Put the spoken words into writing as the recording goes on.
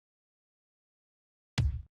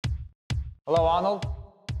Hello, Arnold.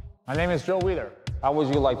 My name is Joe Weider. How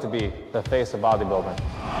would you like to be the face of bodybuilding?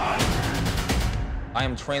 I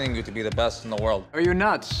am training you to be the best in the world. Are you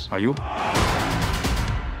nuts? Are you?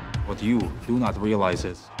 What you do not realize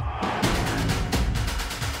is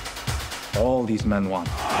all these men want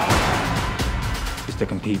is to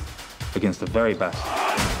compete against the very best.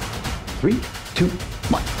 3, 2,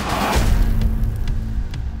 1.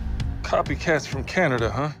 Copycats from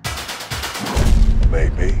Canada, huh?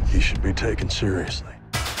 Maybe he should be taken seriously.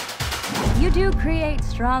 You do create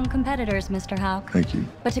strong competitors, Mr. Hough. Thank you.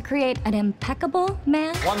 But to create an impeccable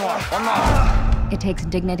man, One more. it takes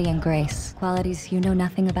dignity and grace, qualities you know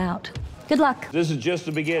nothing about. Good luck. This is just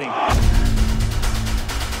the beginning.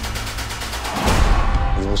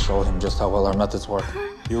 We will show him just how well our methods work.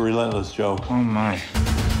 You're relentless, Joe. Oh my.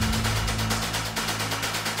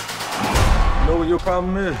 You know what your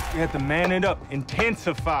problem is? You have to man it up,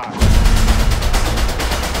 intensify.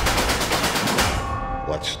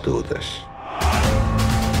 Let's do this.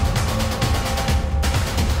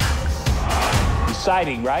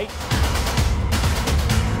 Exciting, right?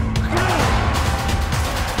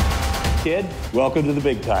 Kid, welcome to the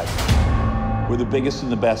big time. We're the biggest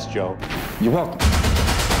and the best, Joe. You're welcome.